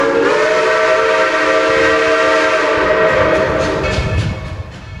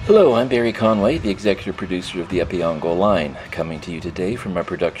Hello, I'm Barry Conway, the executive producer of the Opeongo Line, coming to you today from our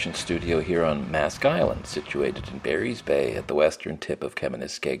production studio here on Mask Island, situated in Barry's Bay at the western tip of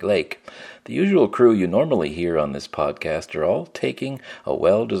Kemaniskeg Lake. The usual crew you normally hear on this podcast are all taking a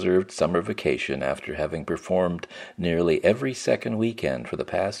well-deserved summer vacation after having performed nearly every second weekend for the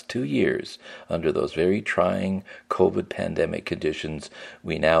past 2 years under those very trying COVID pandemic conditions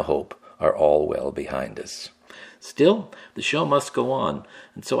we now hope are all well behind us. Still, the show must go on,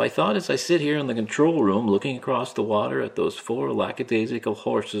 and so I thought as I sit here in the control room looking across the water at those 4 lackadaisical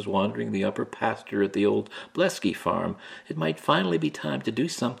horses wandering the upper pasture at the old Blesky farm, it might finally be time to do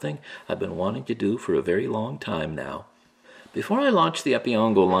something I've been wanting to do for a very long time now. Before I launched the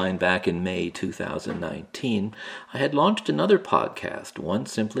Opeongo Line back in May 2019, I had launched another podcast, one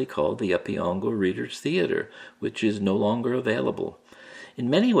simply called the Opeongo Readers Theatre, which is no longer available. In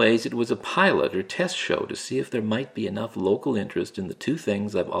many ways, it was a pilot or test show to see if there might be enough local interest in the two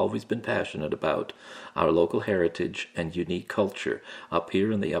things I've always been passionate about, our local heritage and unique culture up here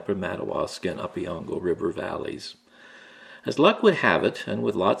in the upper Madawaska and Opeongo River valleys. As luck would have it, and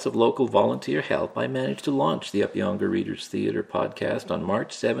with lots of local volunteer help, I managed to launch the Opeongo Readers Theatre podcast on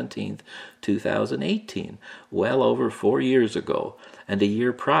March 17, 2018, well over 4 years ago, and a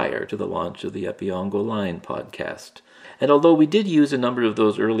year prior to the launch of the Opeongo Line podcast. And although we did use a number of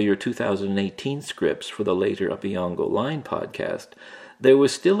those earlier 2018 scripts for the later Opeongo Line podcast, there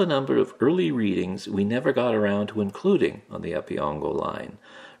was still a number of early readings we never got around to including on the Opeongo Line.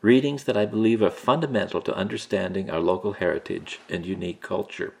 Readings that I believe are fundamental to understanding our local heritage and unique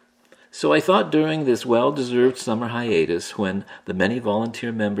culture. So I thought during this well-deserved summer hiatus, when the many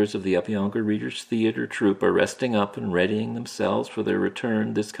volunteer members of the Opeongo Readers Theatre troupe are resting up and readying themselves for their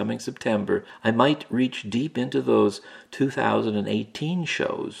return this coming September, I might reach deep into those 2018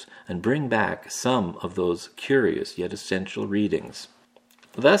 shows and bring back some of those curious yet essential readings.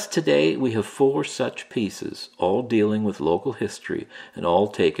 Thus today we have 4 such pieces, all dealing with local history and all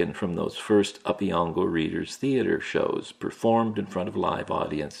taken from those first Opeongo Readers Theatre shows performed in front of live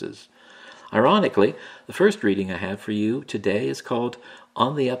audiences. Ironically, the first reading I have for you today is called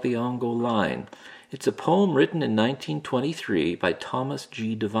On the Opeongo Line. It's a poem written in 1923 by Thomas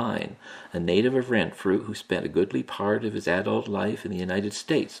G. Devine, a native of Renfrew who spent a goodly part of his adult life in the United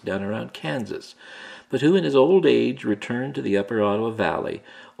States down around Kansas, but who in his old age returned to the upper Ottawa Valley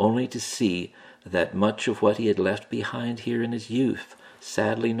only to see that much of what he had left behind here in his youth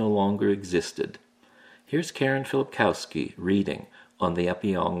sadly no longer existed. Here's Karen Filipkowski reading On the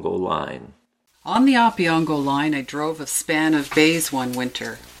Opeongo Line. On the Opeongo Line I drove a span of bays one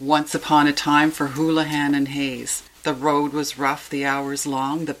winter, once upon a time for Houlihan and Hayes. The road was rough, the hours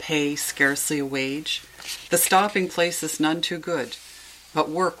long, the pay scarcely a wage, the stopping places none too good, but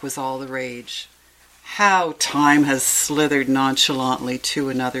work was all the rage. How time has slithered nonchalantly to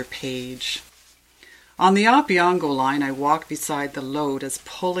another page. On the Opeongo Line I walked beside the load as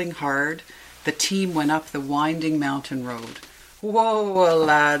pulling hard, the team went up the winding mountain road. "Whoa,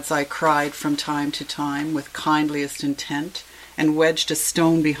 lads," I cried from time to time with kindliest intent, and wedged a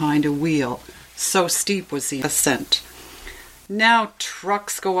stone behind a wheel, so steep was the ascent. Now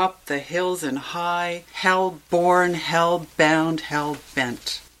trucks go up the hills in high, hell-born, hell-bound,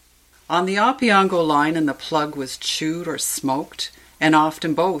 hell-bent. On the Opeongo Line and the plug was chewed or smoked, and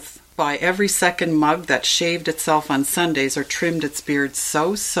often both, by every second mug that shaved itself on Sundays or trimmed its beard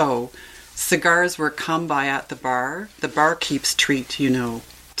so. Cigars were come by at the barkeep's treat, you know.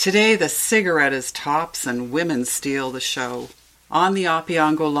 Today the cigarette is tops and women steal the show. On the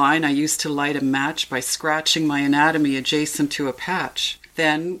Opeongo Line I used to light a match by scratching my anatomy adjacent to a patch.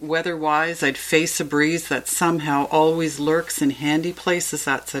 Then, weather-wise, I'd face a breeze that somehow always lurks in handy places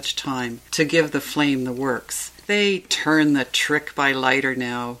at such time, to give the flame the works. They turn the trick by lighter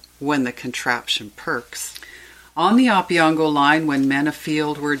now, when the contraption perks. On the Opeongo Line, when men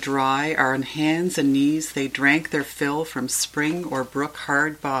afield were dry, on hands and knees they drank their fill from spring or brook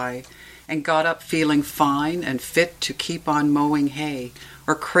hard by, and got up feeling fine and fit to keep on mowing hay,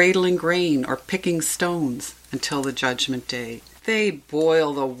 or cradling grain, or picking stones, until the judgment day. They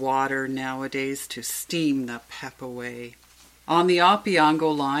boil the water nowadays to steam the pep away. On the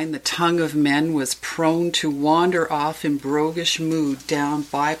Opeongo Line, the tongue of men was prone to wander off in broguish mood down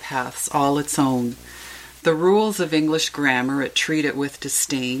bypaths all its own. The rules of English grammar it treated with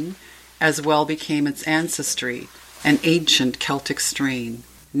disdain, as well became its ancestry, an ancient Celtic strain.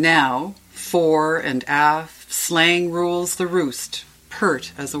 Now, fore and aft, slang rules the roost,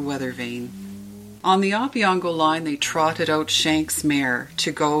 pert as a weather vane. On the Opeongo Line they trotted out Shank's mare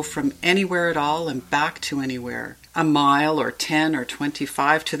to go from anywhere at all and back to anywhere. A mile or 10 or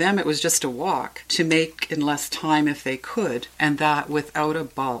 25, to them it was just a walk, to make in less time if they could, and that without a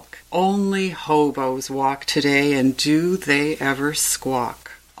balk. Only hobos walk today, and do they ever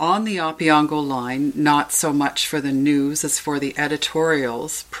squawk. On the Opeongo Line, not so much for the news as for the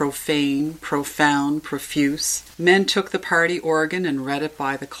editorials, profane, profound, profuse, men took the party organ and read it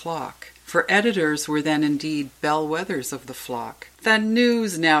by the clock. For editors were then indeed bellwethers of the flock. The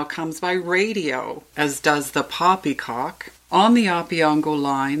news now comes by radio, as does the poppycock. On the Opeongo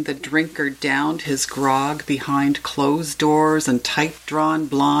Line, the drinker downed his grog behind closed doors and tight-drawn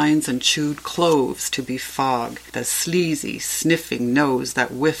blinds and chewed cloves to befog the sleazy, sniffing nose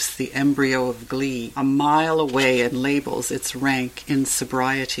that whiffs the embryo of glee a mile away and labels its rank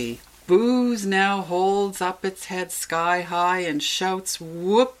insobriety. Booze now holds up its head sky-high and shouts,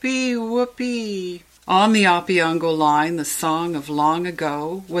 "Whoopee, whoopee!" On the Opeongo Line, the song of long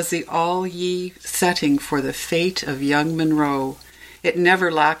ago was the all-ye setting for the fate of young Monroe. It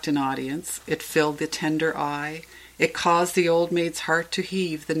never lacked an audience. It filled the tender eye. It caused the old maid's heart to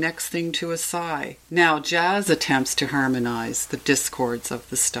heave, the next thing to a sigh. Now jazz attempts to harmonize the discords of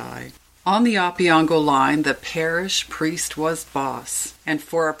the sty. On the Opeongo Line, the parish priest was boss, and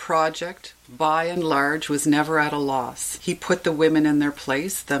for a project, by and large, was never at a loss. He put the women in their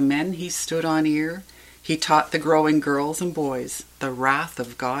place, the men he stood on ear. He taught the growing girls and boys the wrath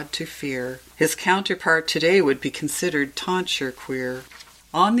of God to fear. His counterpart today would be considered tonsure queer.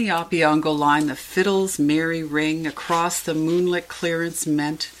 On the Opeongo Line, the fiddle's merry ring across the moonlit clearance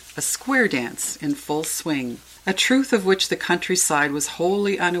meant a square dance in full swing, a truth of which the countryside was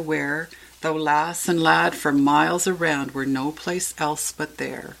wholly unaware, though lass and lad for miles around were no place else but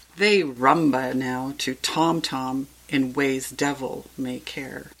there. They rumba now to tom-tom in ways devil may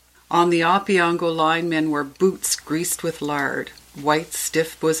care. On the Opeongo Line, men wore boots greased with lard, white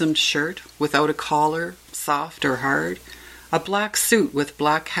stiff-bosomed shirt without a collar, soft or hard, a black suit with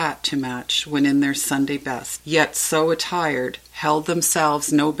black hat to match when in their Sunday best, yet so attired, held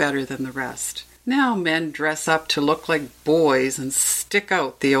themselves no better than the rest. Now men dress up to look like boys and stick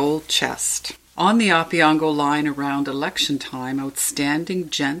out the old chest. On the Opeongo Line around election time, outstanding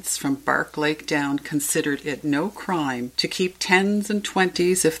gents from Bark Lake down considered it no crime to keep 10s and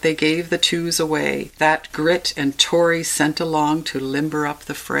 20s if they gave the 2s away. That grit and Tory sent along to limber up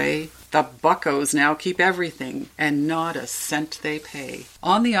the fray. The buckos now keep everything, and not a cent they pay.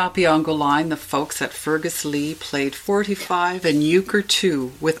 On the Opeongo Line, the folks at Fergus Lee played 45 and euchre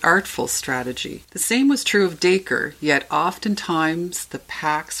too, with artful strategy. The same was true of Dacre, yet oftentimes the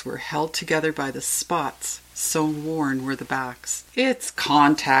packs were held together by the spots, so worn were the backs. It's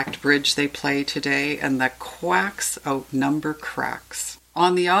contact bridge they play today, and the quacks outnumber cracks.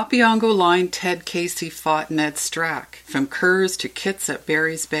 On the Opeongo Line, Ted Casey fought Ned Strack, from Kerr's to Kit's at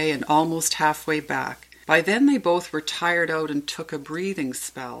Barry's Bay and almost halfway back. By then they both were tired out and took a breathing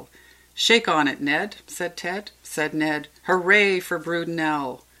spell. "Shake on it, Ned," said Ted. Said Ned, "Hooray for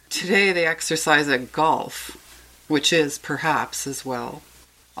Brudenell." Today they exercise at golf, which is perhaps as well.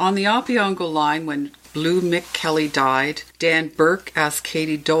 On the Opeongo Line, when Blue Mick Kelly died, Dan Burke asked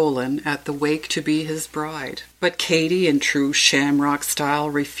Katie Dolan at the wake to be his bride. But Katie, in true shamrock style,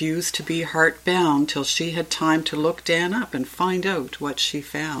 refused to be heart-bound till she had time to look Dan up and find out what she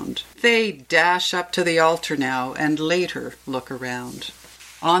found. They dash up to the altar now and later look around.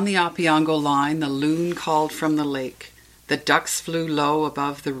 On the Opeongo Line, the loon called from the lake. The ducks flew low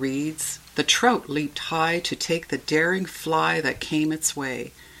above the reeds. The trout leaped high to take the daring fly that came its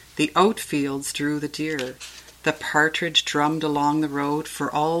way. The oat fields drew the deer. The partridge drummed along the road for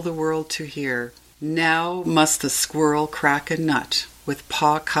all the world to hear. Now must the squirrel crack a nut with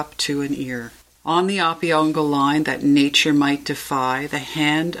paw cupped to an ear. On the Opeongo Line, that nature might defy the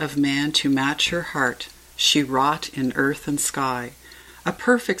hand of man to match her heart, she wrought in earth and sky. A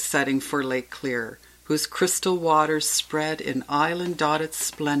perfect setting for Lake Clear, whose crystal waters spread in island-dotted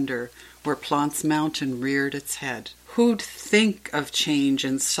splendor where Plant's Mountain reared its head. Who'd think of change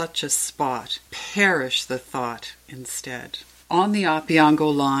in such a spot? Perish the thought instead. On the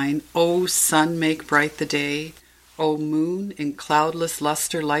Opeongo Line, O sun, make bright the day. O moon, in cloudless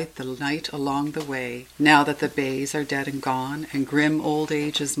luster light the night along the way. Now that the bays are dead and gone, and grim old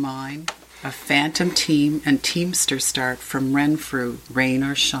age is mine, a phantom team and teamster start from Renfrew, rain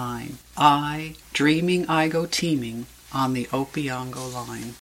or shine. Dreaming I go teaming on the Opeongo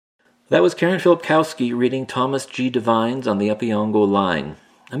Line. That was Karen Filipkowski reading Thomas G. Devine's On the Opeongo Line.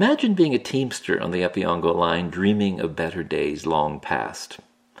 Imagine being a teamster on the Opeongo Line, dreaming of better days long past.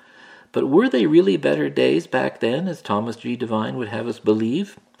 But were they really better days back then, as Thomas G. Devine would have us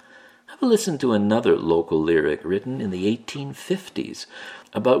believe? How We'll listen to another local lyric written in the 1850s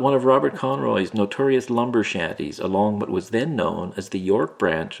about one of Robert Conroy's notorious lumber shanties along what was then known as the York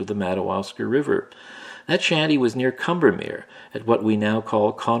branch of the Madawaska River. That shanty was near Combermere, at what we now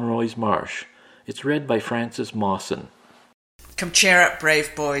call Conroy's Marsh. It's read by Francis Mawson. Come cheer up,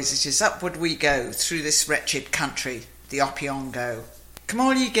 brave boys, it is upward we go, through this wretched country, the Opeongo. Come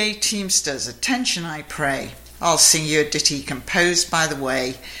all ye gay teamsters, attention I pray. I'll sing you a ditty composed by the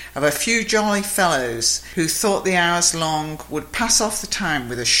way of a few jolly fellows who thought the hours long would pass off the time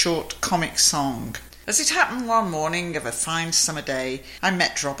with a short comic song. As it happened one morning of a fine summer day, I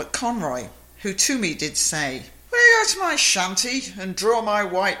met Robert Conroy, who to me did say, "Will you go to my shanty and draw my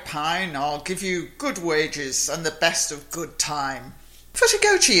white pine? I'll give you good wages and the best of good time." For to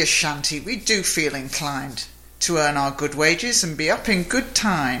go to your shanty we do feel inclined to earn our good wages and be up in good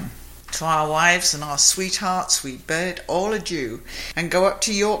time. To our wives and our sweethearts we bid all adieu, and go up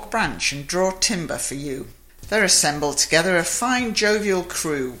to York Branch and draw timber for you. There assembled together a fine jovial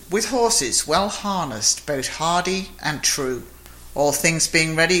crew, with horses well harnessed, both hardy and true. All things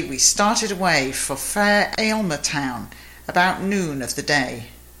being ready, we started away for fair Aylmer town, about noon of the day.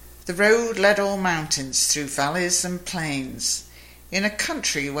 The road led all mountains through valleys and plains, in a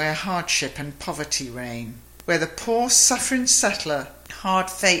country where hardship and poverty reign, where the poor suffering settler, hard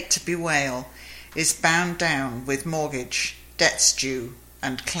fate to bewail, is bound down with mortgage, debts due,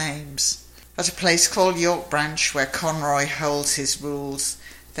 and claims. At a place called York Branch, where Conroy holds his rules,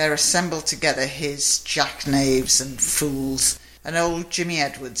 there assemble together his jackknaves and fools, and old Jimmy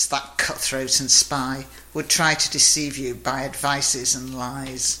Edwards, that cutthroat and spy, would try to deceive you by advices and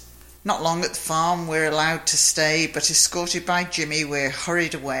lies. Not long at the farm we're allowed to stay, but escorted by Jimmy we're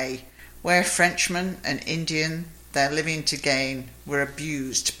hurried away, where Frenchman and Indian, their living to gain, were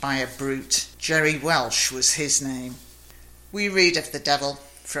abused by a brute. Jerry Welsh was his name. We read of the devil,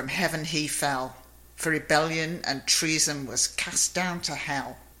 from heaven he fell, for rebellion and treason was cast down to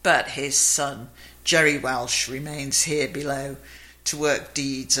hell. But his son, Jerry Welsh, remains here below, to work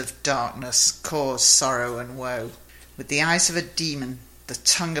deeds of darkness, cause sorrow and woe. With the eyes of a demon, the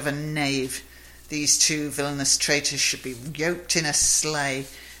tongue of a knave, these two villainous traitors should be yoked in a sleigh,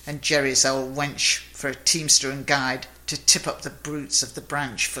 and Jerry's old wench for a teamster and guide, to tip up the brutes of the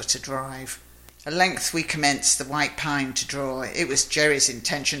branch for to drive. At length we commenced the white pine to draw. It was Jerry's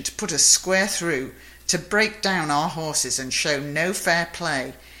intention to put us square through, to break down our horses and show no fair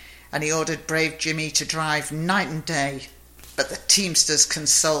play, and he ordered brave Jimmy to drive night and day. But the teamsters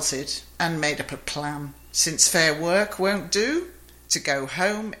consulted and made up a plan, since fair work won't do, to go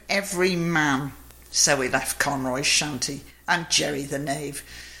home every man. So we left Conroy's shanty and Jerry the knave,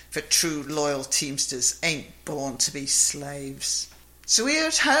 for true loyal teamsters ain't born to be slaves. So we are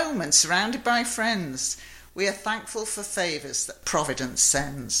at home and surrounded by friends. We are thankful for favours that Providence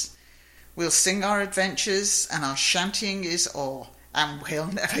sends. We'll sing our adventures and our shantying is o'er, and we'll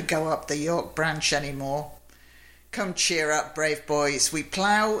never go up the York Branch any more. Come cheer up, brave boys, we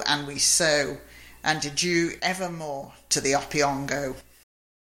plough and we sow, and adieu evermore to the Opeongo.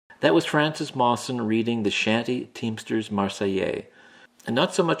 That was Francis Mawson reading the Shanty Teamsters Marseillaise, and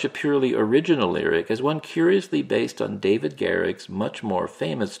not so much a purely original lyric as one curiously based on David Garrick's much more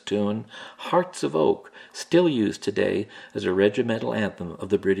famous tune, Hearts of Oak, still used today as a regimental anthem of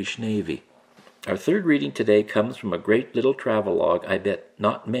the British Navy. Our third reading today comes from a great little travelogue I bet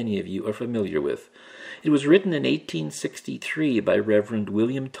not many of you are familiar with. It was written in 1863 by Reverend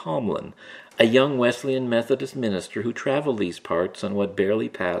William Tomlin, a young Wesleyan Methodist minister who traveled these parts on what barely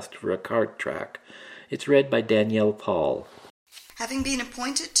passed for a cart track. It's read by Danielle Paul. Having been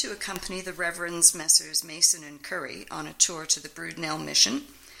appointed to accompany the Reverends Messrs. Mason and Curry on a tour to the Broodnell Mission,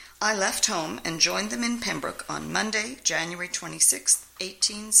 I left home and joined them in Pembroke on Monday, January 26,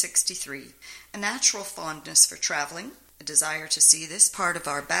 1863. A natural fondness for traveling, a desire to see this part of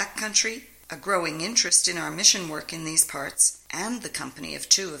our back country, a growing interest in our mission work in these parts, and the company of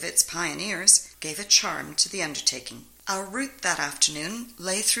two of its pioneers gave a charm to the undertaking. Our route that afternoon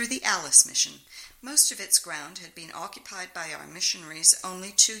lay through the Alice Mission. Most of its ground had been occupied by our missionaries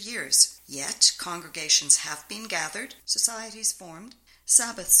only 2 years. Yet congregations have been gathered, societies formed,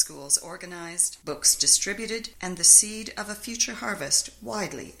 Sabbath schools organized, books distributed, and the seed of a future harvest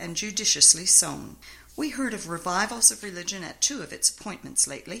widely and judiciously sown. We heard of revivals of religion at 2 of its appointments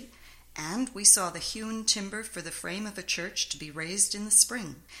lately, and we saw the hewn timber for the frame of a church to be raised in the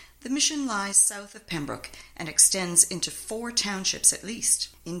spring. The mission lies south of Pembroke and extends into 4 townships at least.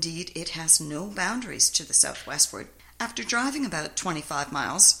 Indeed, it has no boundaries to the southwestward. After driving about 25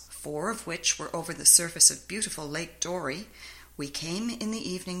 miles, 4 of which were over the surface of beautiful Lake Dorey, we came in the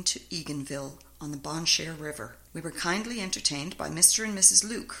evening to Eganville, on the Bon Cher River. We were kindly entertained by Mr. and Mrs.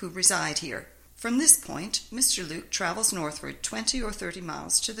 Luke, who reside here. From this point, Mr. Luke travels northward 20 or 30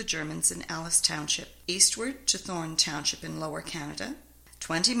 miles to the Germans in Alice Township, eastward to Thorne Township in Lower Canada,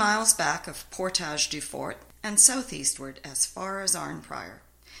 20 miles back of Portage du Fort, and southeastward as far as Arnprior.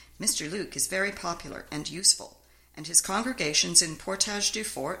 Mr. Luke is very popular and useful, and his congregations in Portage du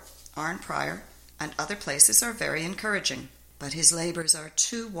Fort, Arnprior, and other places are very encouraging. But his labours are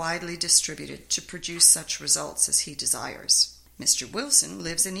too widely distributed to produce such results as he desires. Mr. Wilson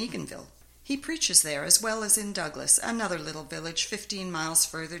lives in Eganville. He preaches there as well as in Douglas, another little village 15 miles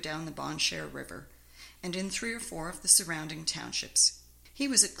further down the Bon Cher River, and in 3 or 4 of the surrounding townships. He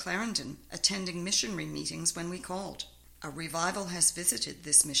was at Clarendon, attending missionary meetings when we called. A revival has visited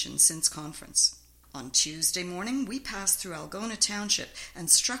this mission since conference. On Tuesday morning, we passed through Algona Township and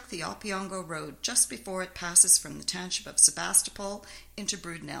struck the Opeongo Road just before it passes from the township of Sebastopol into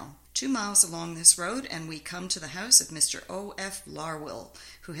Brudnell. 2 miles along this road, and we come to the house of Mr. O.F. Larwill,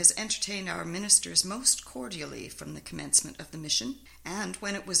 who has entertained our ministers most cordially from the commencement of the mission, and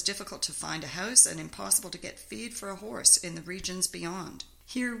when it was difficult to find a house and impossible to get feed for a horse in the regions beyond.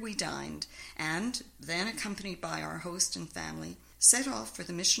 Here we dined, and, then accompanied by our host and family, set off for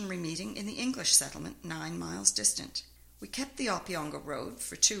the missionary meeting in the English settlement 9 miles distant. We kept the Opeongo Road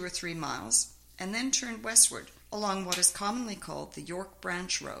for 2 or 3 miles, and then turned westward along what is commonly called the York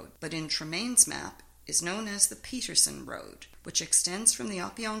Branch Road, but in Tremaine's map is known as the Peterson Road, which extends from the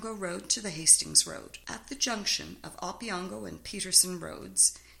Opeongo Road to the Hastings Road. At the junction of Opeongo and Peterson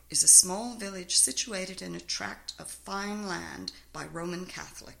Roads is a small village situated in a tract of fine land by Roman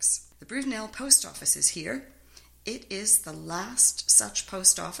Catholics. The Brudnell post office is here. It is the last such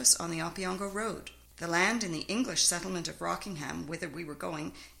post office on the Opeongo Road. The land in the English settlement of Rockingham, whither we were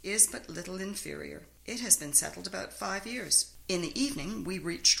going, is but little inferior. It has been settled about 5 years. In the evening we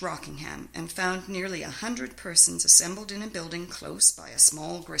reached Rockingham and found nearly 100 persons assembled in a building close by a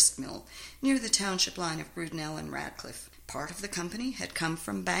small grist mill near the township line of Brudnell and Radcliffe. Part of the company had come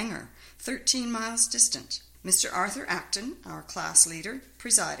from Bangor, 13 miles distant. Mr. Arthur Acton, our class leader,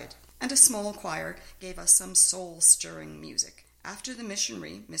 presided, and a small choir gave us some soul-stirring music. After the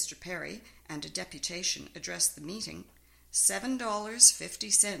missionary, Mr. Perry, and a deputation addressed the meeting,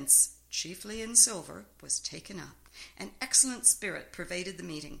 $7.50, chiefly in silver, was taken up. An excellent spirit pervaded the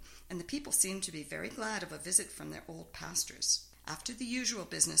meeting, and the people seemed to be very glad of a visit from their old pastors. After the usual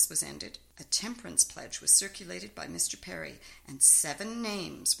business was ended, a temperance pledge was circulated by Mr. Perry, and 7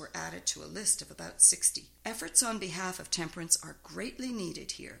 names were added to a list of about 60. Efforts on behalf of temperance are greatly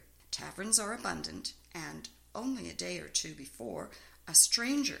needed here. Taverns are abundant, and only a day or 2 before, a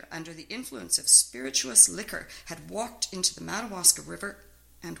stranger under the influence of spirituous liquor had walked into the Madawaska River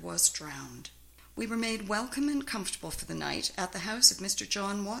and was drowned. We were made welcome and comfortable for the night at the house of Mr.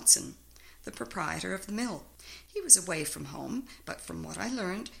 John Watson, the proprietor of the mill. He was away from home, but from what I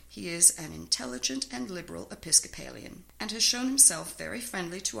learned, he is an intelligent and liberal Episcopalian, and has shown himself very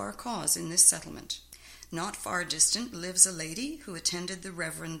friendly to our cause in this settlement. Not far distant lives a lady who attended the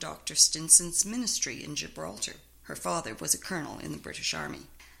Reverend Dr. Stinson's ministry in Gibraltar. Her father was a colonel in the British Army.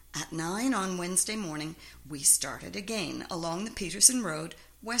 At 9 on Wednesday morning, we started again along the Peterson Road,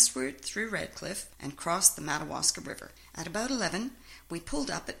 westward through Redcliffe, and crossed the Madawaska River. At about 11, we pulled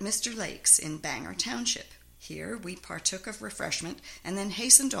up at Mr. Lake's in Bangor Township. Here we partook of refreshment, and then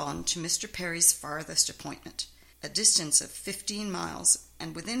hastened on to Mr. Perry's farthest appointment, a distance of 15 miles,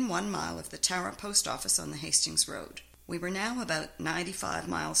 and within 1 mile of the Tara Post Office on the Hastings Road. We were now about 95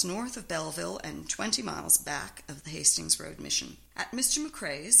 miles north of Belleville and 20 miles back of the Hastings Road Mission. At Mr.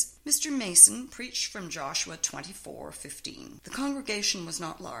 McCrae's, Mr. Mason preached from Joshua 24:15. The congregation was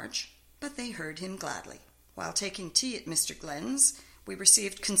not large, but they heard him gladly. While taking tea at Mr. Glenn's, we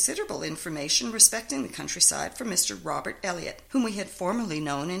received considerable information respecting the countryside from Mr. Robert Elliott, whom we had formerly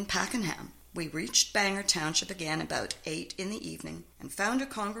known in Pakenham. We reached Bangor Township again about 8 in the evening and found a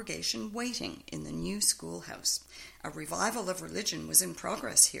congregation waiting in the new schoolhouse. A revival of religion was in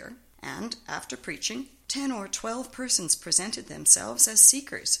progress here, and after preaching, 10 or 12 persons presented themselves as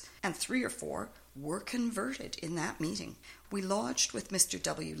seekers, and 3 or 4 were converted in that meeting. We lodged with Mr.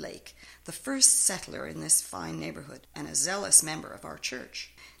 W. Lake, the first settler in this fine neighborhood, and a zealous member of our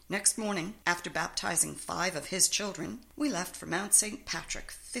church. Next morning, after baptizing 5 of his children, we left for Mount St.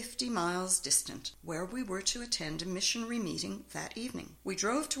 Patrick, 50 miles distant, where we were to attend a missionary meeting that evening. We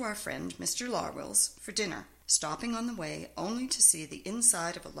drove to our friend Mr. Larwell's for dinner, stopping on the way only to see the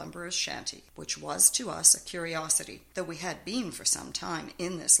inside of a lumberer's shanty, which was to us a curiosity, though we had been for some time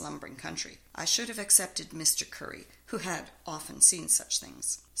in this lumbering country. I should have accepted Mr. Curry, who had often seen such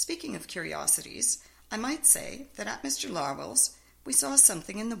things. Speaking of curiosities, I might say that at Mr. Larwell's we saw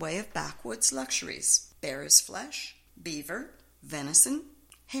something in the way of backwoods luxuries: bear's flesh, beaver, venison,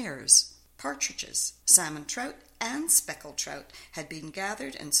 hares, partridges, salmon trout, and speckled trout had been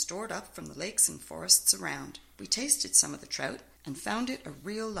gathered and stored up from the lakes and forests around. We tasted some of the trout and found it a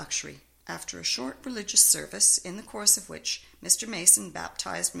real luxury. After a short religious service, in the course of which Mr. Mason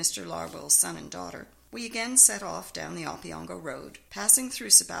baptized Mr. Larwell's son and daughter, we again set off down the Opeongo Road. Passing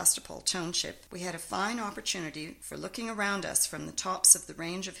through Sebastopol Township, we had a fine opportunity for looking around us from the tops of the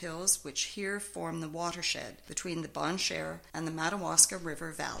range of hills which here form the watershed between the Bon Cher and the Madawaska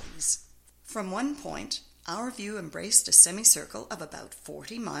River valleys. From one point, our view embraced a semicircle of about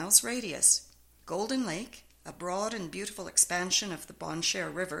 40 miles radius. Golden Lake, a broad and beautiful expansion of the Bon Cher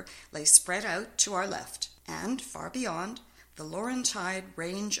River, lay spread out to our left, and, far beyond, the Laurentide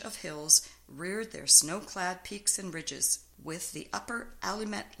range of hills reared their snow-clad peaks and ridges, with the upper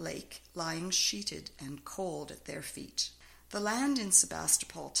Allumette Lake lying sheeted and cold at their feet. The land in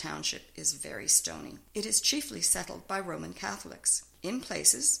Sebastopol Township is very stony. It is chiefly settled by Roman Catholics. In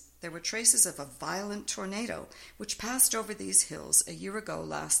places, there were traces of a violent tornado which passed over these hills a year ago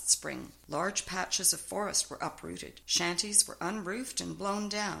last spring. Large patches of forest were uprooted. Shanties were unroofed and blown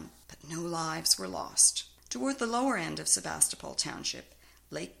down, but no lives were lost. Toward the lower end of Sebastopol Township,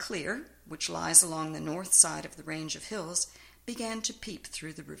 Lake Clear, which lies along the north side of the range of hills, began to peep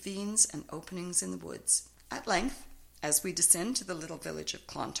through the ravines and openings in the woods. At length, as we descend to the little village of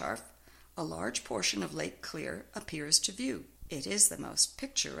Clontarf, a large portion of Lake Clear appears to view. It is the most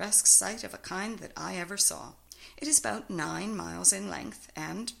picturesque sight of a kind that I ever saw. It is about 9 miles in length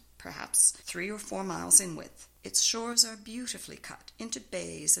and perhaps 3 or 4 miles in width. Its shores are beautifully cut into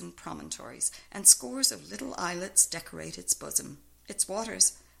bays and promontories, and scores of little islets decorate its bosom. Its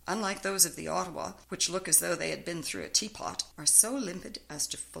waters, unlike those of the Ottawa, which look as though they had been through a teapot, are so limpid as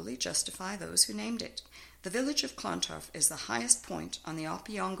to fully justify those who named it. The village of Clontarf is the highest point on the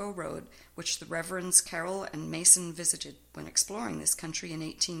Opeongo Road, which the Reverends Carroll and Mason visited when exploring this country in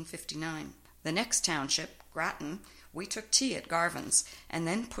 1859. The next township, Grattan, we took tea at Garvin's, and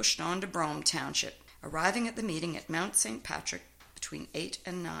then pushed on to Brome Township, arriving at the meeting at Mount St. Patrick between 8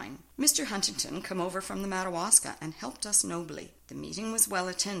 and 9. Mr. Huntington came over from the Madawaska and helped us nobly. The meeting was well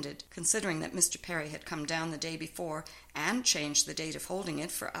attended, considering that Mr. Perry had come down the day before and changed the date of holding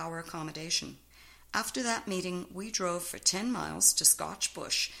it for our accommodation. After that meeting, we drove for 10 miles to Scotch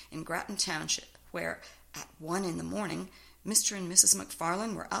Bush in Grattan Township, where, at 1 in the morning, Mr. and Mrs.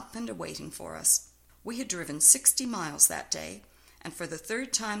 McFarlane were up and awaiting for us. We had driven 60 miles that day, and for the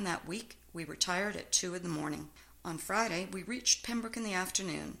third time that week, we retired at 2 in the morning. On Friday, we reached Pembroke in the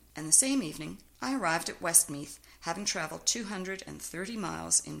afternoon, and the same evening, I arrived at Westmeath, having travelled 230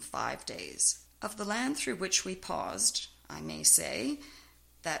 miles in 5 days. Of the land through which we paused, I may say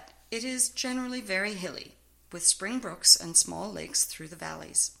that it is generally very hilly, with spring brooks and small lakes through the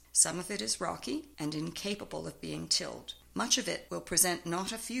valleys. Some of it is rocky and incapable of being tilled. Much of it will present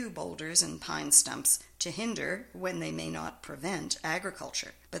not a few boulders and pine stumps to hinder, when they may not prevent,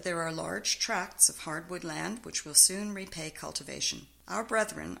 agriculture, but there are large tracts of hardwood land which will soon repay cultivation. Our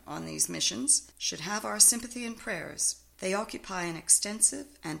brethren on these missions should have our sympathy and prayers. They occupy an extensive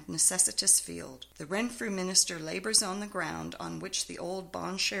and necessitous field. The Renfrew minister labours on the ground on which the old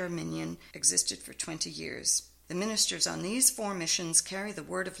Bon Cher minion existed for 20 years. The ministers on these 4 missions carry the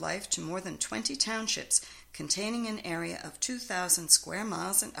word of life to more than 20 townships, containing an area of 2,000 square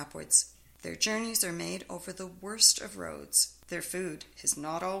miles and upwards. Their journeys are made over the worst of roads. Their food is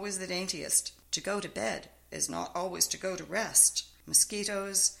not always the daintiest. To go to bed is not always to go to rest.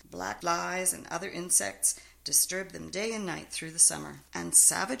 Mosquitoes, black flies, and other insects disturb them day and night through the summer, and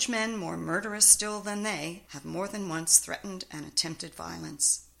savage men more murderous still than they have more than once threatened and attempted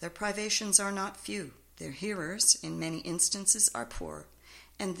violence. Their privations are not few. Their hearers, in many instances, are poor,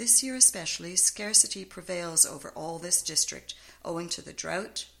 and this year especially scarcity prevails over all this district, owing to the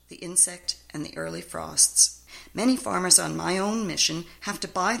drought, the insect, and the early frosts. Many farmers on my own mission have to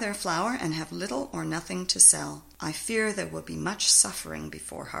buy their flour and have little or nothing to sell. I fear there will be much suffering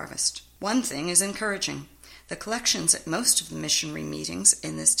before harvest. One thing is encouraging. The collections at most of the missionary meetings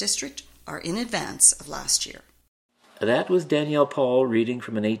in this district are in advance of last year. That was Danielle Paul reading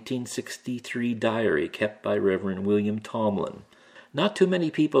from an 1863 diary kept by Reverend William Tomlin. Not too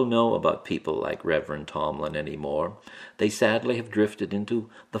many people know about people like Reverend Tomlin anymore. They sadly have drifted into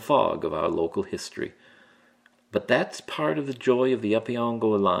the fog of our local history. But that's part of the joy of the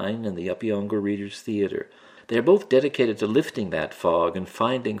Opeongo Line and the Opeongo Readers Theatre. They are both dedicated to lifting that fog and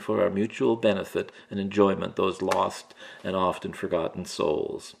finding for our mutual benefit and enjoyment those lost and often forgotten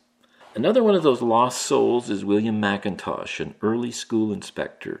souls. Another one of those lost souls is William McIntosh, an early school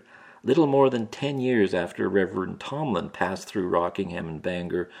inspector. Little more than 10 years after Reverend Tomlin passed through Rockingham and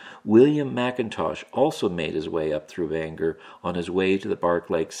Bangor, William McIntosh also made his way up through Bangor on his way to the Bark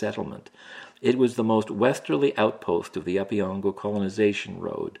Lake settlement. It was the most westerly outpost of the Opeongo colonization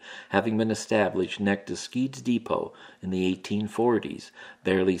road, having been established next to Skeed's Depot in the 1840s,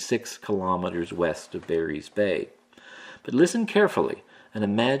 barely 6 kilometers west of Barry's Bay. But listen carefully, and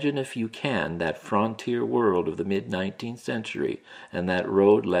imagine if you can that frontier world of the mid-19th century and that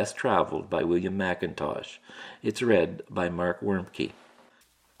road less traveled by William McIntosh. It's read by Mark Wormke.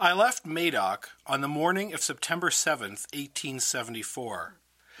 I left Madoc on the morning of September 7th, 1874.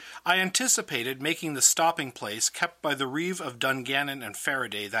 I anticipated making the stopping place kept by the reeve of Dungannon and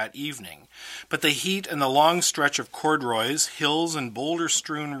Faraday that evening, but the heat and the long stretch of corduroys, hills, and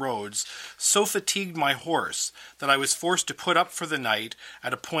boulder-strewn roads so fatigued my horse that I was forced to put up for the night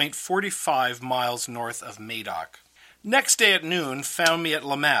at a point 45 miles north of Madoc. Next day at noon found me at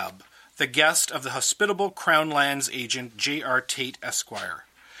Lamab, the guest of the hospitable Crown Lands agent J.R. Tate, Esquire.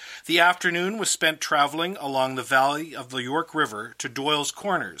 The afternoon was spent traveling along the valley of the York River to Doyle's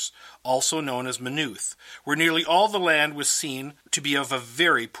Corners, also known as Maynooth, where nearly all the land was seen to be of a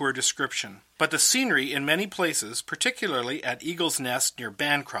very poor description. But the scenery in many places, particularly at Eagle's Nest near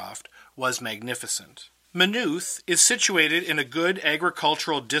Bancroft, was magnificent. Maynooth is situated in a good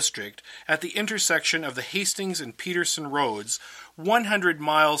agricultural district at the intersection of the Hastings and Peterson roads, 100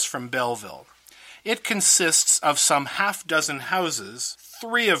 miles from Belleville. It consists of some half-dozen houses,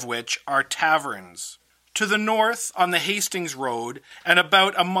 3 of which are taverns. To the north, on the Hastings Road, and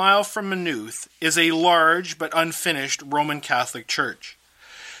about a mile from Maynooth, is a large but unfinished Roman Catholic church.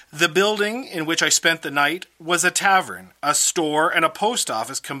 The building in which I spent the night was a tavern, a store, and a post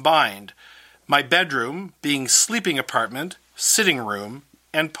office combined, my bedroom being sleeping apartment, sitting room,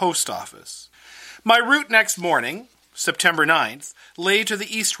 and post office. My route next morning, September 9th, lay to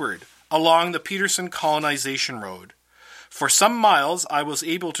the eastward, along the Peterson Colonization Road. For some miles I was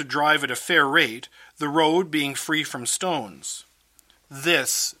able to drive at a fair rate, the road being free from stones.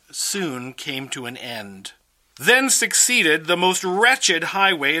 This soon came to an end. Then succeeded the most wretched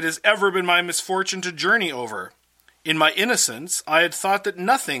highway it has ever been my misfortune to journey over. In my innocence, I had thought that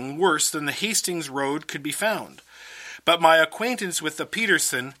nothing worse than the Hastings Road could be found. But my acquaintance with the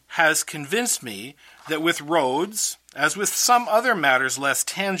Peterson has convinced me that with roads, as with some other matters less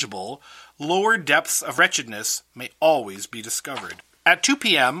tangible, lower depths of wretchedness may always be discovered. At 2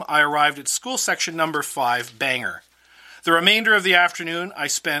 p.m., I arrived at school section number 5, Bangor. The remainder of the afternoon I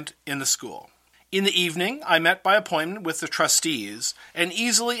spent in the school. In the evening, I met by appointment with the trustees and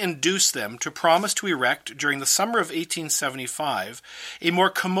easily induced them to promise to erect, during the summer of 1875, a more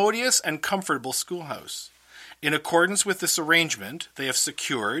commodious and comfortable schoolhouse. In accordance with this arrangement, they have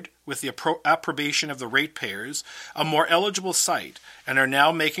secured, with the approbation of the ratepayers, a more eligible site, and are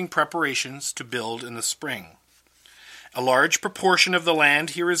now making preparations to build in the spring. A large proportion of the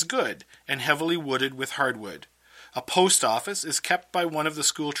land here is good, and heavily wooded with hardwood. A post office is kept by one of the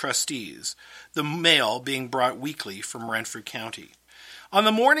school trustees, the mail being brought weekly from Renfrew County. On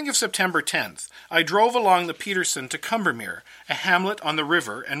the morning of September 10th, I drove along the Peterson to Cumbermere, a hamlet on the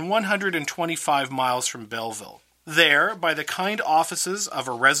river and 125 miles from Belleville. There, by the kind offices of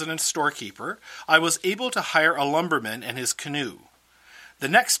a resident storekeeper, I was able to hire a lumberman and his canoe, the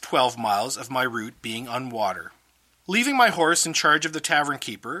next 12 miles of my route being on water. Leaving my horse in charge of the tavern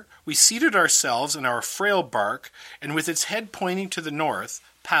keeper, we seated ourselves in our frail bark and, with its head pointing to the north,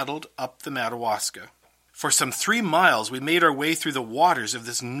 paddled up the Madawaska. For some 3 miles we made our way through the waters of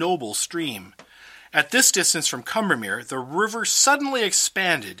this noble stream. At this distance from Cumbermere, the river suddenly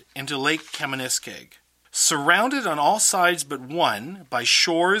expanded into Lake Kemaniskeg. Surrounded on all sides but one by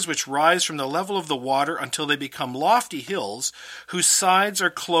shores which rise from the level of the water until they become lofty hills, whose sides are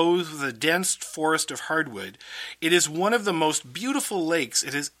clothed with a dense forest of hardwood, it is one of the most beautiful lakes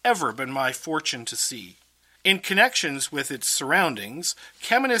it has ever been my fortune to see. In connections with its surroundings,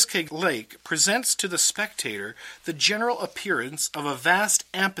 Kemaniskeg Lake presents to the spectator the general appearance of a vast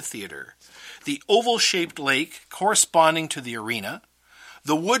amphitheater, the oval-shaped lake corresponding to the arena,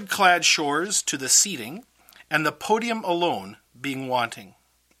 the wood-clad shores to the seating, and the podium alone being wanting.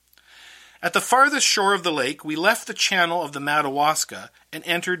 At the farthest shore of the lake, we left the channel of the Madawaska and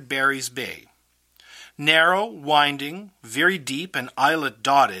entered Barry's Bay. Narrow, winding, very deep, and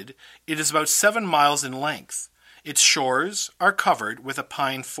islet-dotted, it is about 7 miles in length. Its shores are covered with a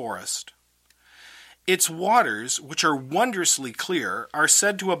pine forest. Its waters, which are wondrously clear, are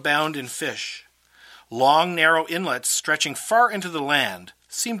said to abound in fish. Long, narrow inlets stretching far into the land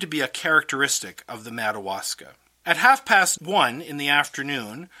seem to be a characteristic of the Madawaska. At 1:30 in the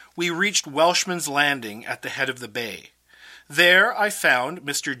afternoon, we reached Welshman's Landing at the head of the bay. There I found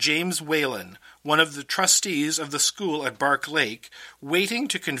Mr. James Whelan, one of the trustees of the school at Bark Lake, waiting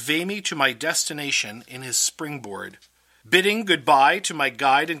to convey me to my destination in his springboard. Bidding goodbye to my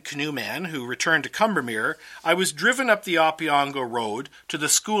guide and canoeman, who returned to Combermere, I was driven up the Opeongo Road to the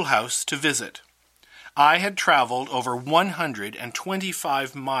schoolhouse to visit. I had traveled over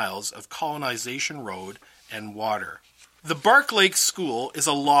 125 miles of colonization road and water. The Bark Lake School is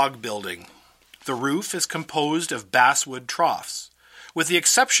a log building. The roof is composed of basswood troughs. With the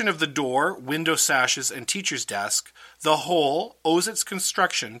exception of the door, window sashes, and teacher's desk, the whole owes its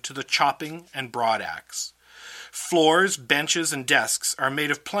construction to the chopping and broadaxe. Floors, benches, and desks are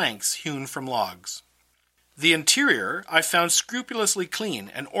made of planks hewn from logs. The interior I found scrupulously clean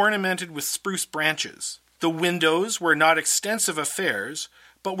and ornamented with spruce branches. The windows were not extensive affairs,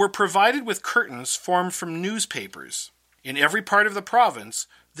 but were provided with curtains formed from newspapers. In every part of the province,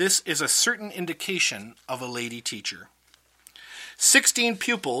 this is a certain indication of a lady teacher. 16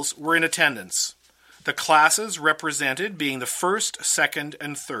 pupils were in attendance, the classes represented being the first, second,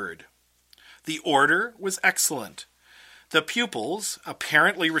 and third. The order was excellent. The pupils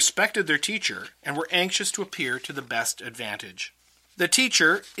apparently respected their teacher and were anxious to appear to the best advantage. The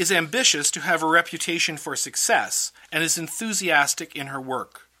teacher is ambitious to have a reputation for success and is enthusiastic in her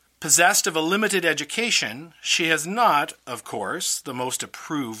work. Possessed of a limited education, she has not, of course, the most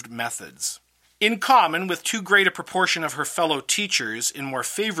approved methods. In common with too great a proportion of her fellow teachers in more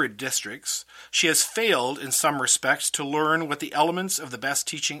favored districts, she has failed in some respects to learn what the elements of the best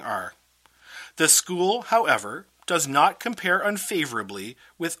teaching are. The school, however, does not compare unfavorably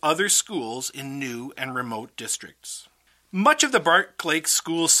with other schools in new and remote districts. Much of the Bark Lake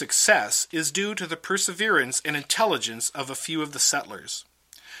School's success is due to the perseverance and intelligence of a few of the settlers.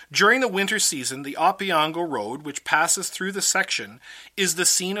 During the winter season, the Opeongo Road, which passes through the section, is the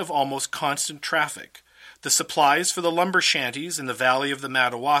scene of almost constant traffic, the supplies for the lumber shanties in the valley of the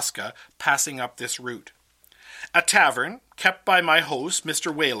Madawaska passing up this route. A tavern, kept by my host,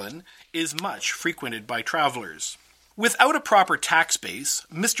 Mr. Whelan, is much frequented by travelers. Without a proper tax base,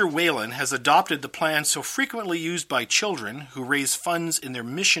 Mr. Whelan has adopted the plan so frequently used by children who raise funds in their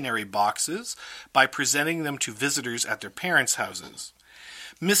missionary boxes by presenting them to visitors at their parents' houses.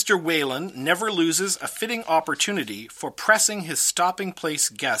 Mr. Whelan never loses a fitting opportunity for pressing his stopping-place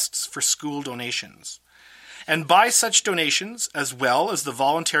guests for school donations. And by such donations, as well as the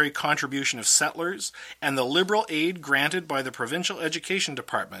voluntary contribution of settlers and the liberal aid granted by the Provincial Education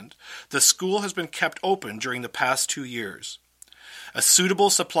Department, the school has been kept open during the past 2 years. A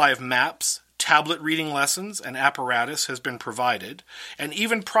suitable supply of maps, tablet reading lessons, and apparatus has been provided, and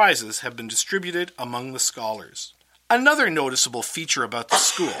even prizes have been distributed among the scholars. Another noticeable feature about the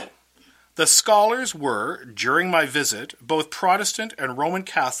school: the scholars were, during my visit, both Protestant and Roman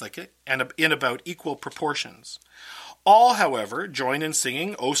Catholic and in about equal proportions. All, however, joined in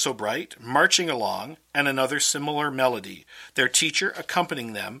singing "O So Bright," "Marching Along," and another similar melody, their teacher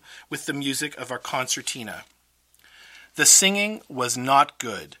accompanying them with the music of our concertina. The singing was not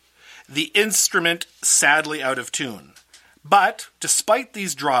good, the instrument sadly out of tune, but, despite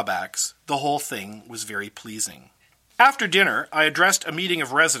these drawbacks, the whole thing was very pleasing. After dinner, I addressed a meeting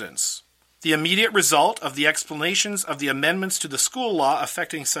of residents. The immediate result of the explanations of the amendments to the school law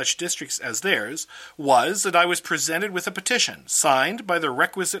affecting such districts as theirs was that I was presented with a petition signed by the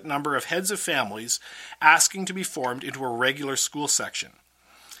requisite number of heads of families asking to be formed into a regular school section.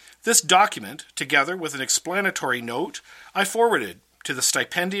 This document, together with an explanatory note, I forwarded to the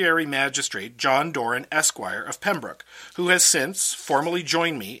stipendiary magistrate John Doran, Esquire, of Pembroke, who has since formally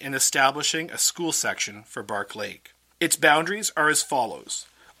joined me in establishing a school section for Bark Lake. Its boundaries are as follows: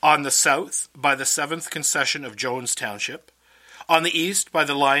 on the south, by the 7th concession of Jones Township; on the east, by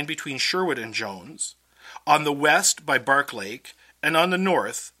the line between Sherwood and Jones; on the west, by Bark Lake; and on the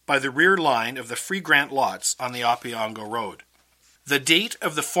north, by the rear line of the free grant lots on the Opeongo Road. The date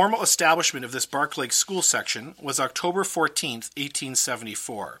of the formal establishment of this Bark Lake school section was October 14,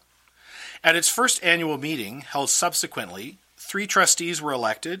 1874. At its first annual meeting, held subsequently, 3 trustees were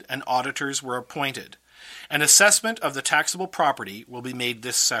elected and auditors were appointed. An assessment of the taxable property will be made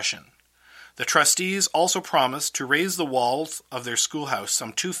this session. The trustees also promised to raise the walls of their schoolhouse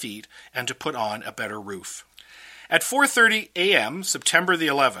some 2 feet and to put on a better roof. At 4:30 a.m., September the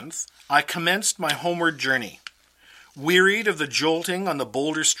 11th, I commenced my homeward journey. Wearied of the jolting on the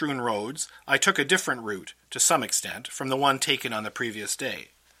boulder-strewn roads, I took a different route, to some extent, from the one taken on the previous day.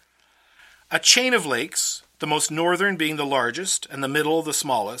 A chain of lakes, the most northern being the largest and the middle the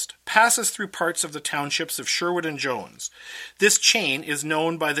smallest, passes through parts of the townships of Sherwood and Jones. This chain is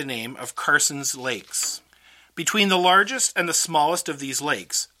known by the name of Carson's Lakes. Between the largest and the smallest of these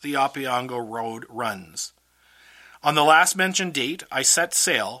lakes, the Opeongo Road runs. On the last mentioned date, I set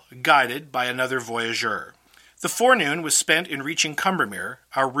sail, guided by another voyageur. The forenoon was spent in reaching Combermere,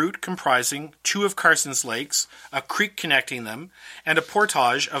 a route comprising 2 of Carson's Lakes, a creek connecting them, and a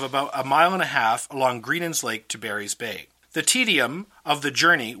portage of about 1.5 miles along Greenan's Lake to Barry's Bay. The tedium of the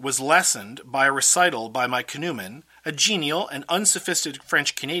journey was lessened by a recital by my canoeman, a genial and unsophisticated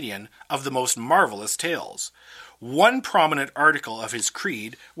French-Canadian of the most marvelous tales. One prominent article of his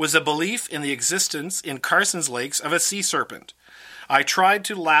creed was a belief in the existence in Carson's Lakes of a sea serpent. I tried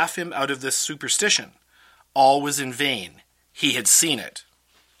to laugh him out of this superstition. All was in vain. He had seen it.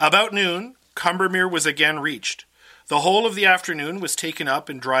 About noon, Combermere was again reached. The whole of the afternoon was taken up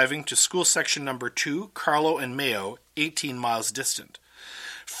in driving to school section number 2, Carlow and Mayo, 18 miles distant.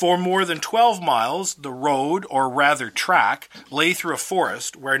 For more than 12 miles, the road, or rather track, lay through a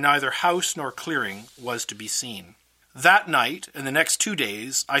forest where neither house nor clearing was to be seen. That night, and the next 2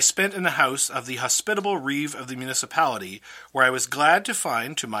 days, I spent in the house of the hospitable reeve of the municipality, where I was glad to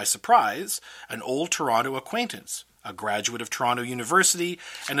find, to my surprise, an old Toronto acquaintance, a graduate of Toronto University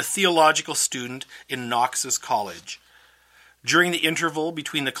and a theological student in Knox's College. During the interval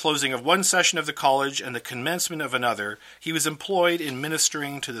between the closing of one session of the college and the commencement of another, he was employed in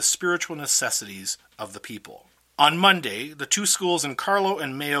ministering to the spiritual necessities of the people. On Monday, the 2 schools in Carlow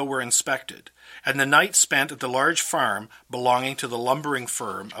and Mayo were inspected, and the night spent at the large farm belonging to the lumbering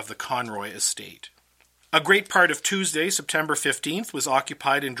firm of the Conroy estate. A great part of Tuesday, September 15th, was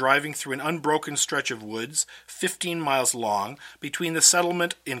occupied in driving through an unbroken stretch of woods, 15 miles long, between the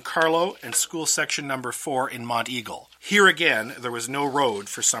settlement in Carlow and school section number 4 in Monteagle. Here again, there was no road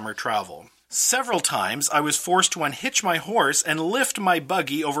for summer travel. Several times I was forced to unhitch my horse and lift my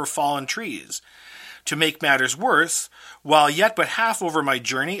buggy over fallen trees. To make matters worse, while yet but half over my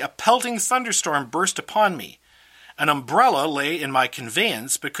journey, a pelting thunderstorm burst upon me. An umbrella lay in my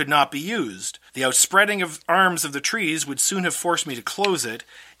conveyance, but could not be used. The outspreading of arms of the trees would soon have forced me to close it,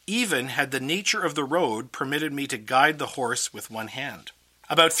 even had the nature of the road permitted me to guide the horse with one hand.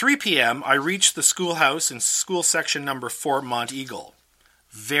 About 3 p.m., I reached the schoolhouse in school section number 4, Monteagle.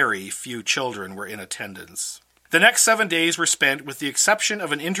 Very few children were in attendance. The next 7 days were spent, with the exception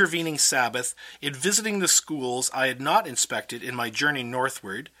of an intervening Sabbath, in visiting the schools I had not inspected in my journey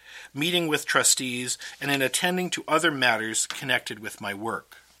northward, meeting with trustees, and in attending to other matters connected with my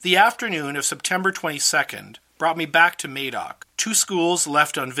work. The afternoon of September 22nd brought me back to Madoc. 2 schools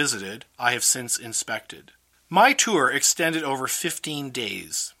left unvisited I have since inspected. My tour extended over 15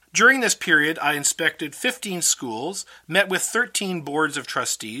 days. During this period, I inspected 15 schools, met with 13 boards of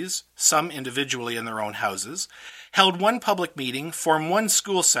trustees, some individually in their own houses, held 1 public meeting, formed 1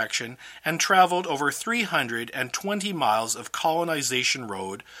 school section, and traveled over 320 miles of colonization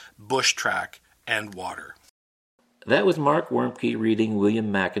road, bush track, and water. That was Mark Wormke reading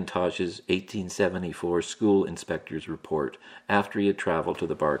William McIntosh's 1874 School Inspector's Report after he had traveled to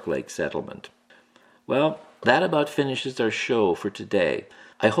the Bark Lake settlement. Well, that about finishes our show for today.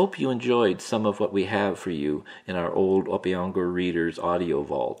 I hope you enjoyed some of what we have for you in our old Opeongo Readers audio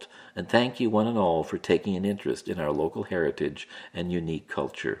vault, and thank you one and all for taking an interest in our local heritage and unique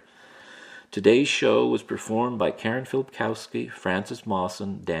culture. Today's show was performed by Karen Filipkowski, Francis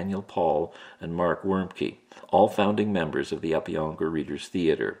Mawson, Daniel Paul, and Mark Wormke, all founding members of the Opeongo Readers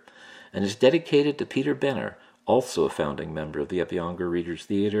Theatre, and is dedicated to Peter Benner, also a founding member of the Opeongo Readers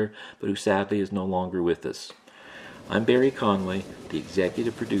Theatre, but who sadly is no longer with us. I'm Barry Conway, the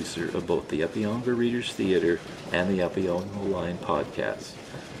executive producer of both the Opeongo Readers Theatre and the Opeongo Line podcast.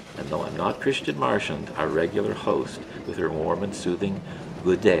 And though I'm not Christian Marchand, our regular host, with her warm and soothing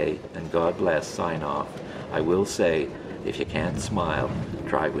good day and God bless sign-off, I will say, if you can't smile,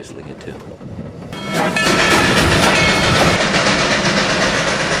 try whistling a tune.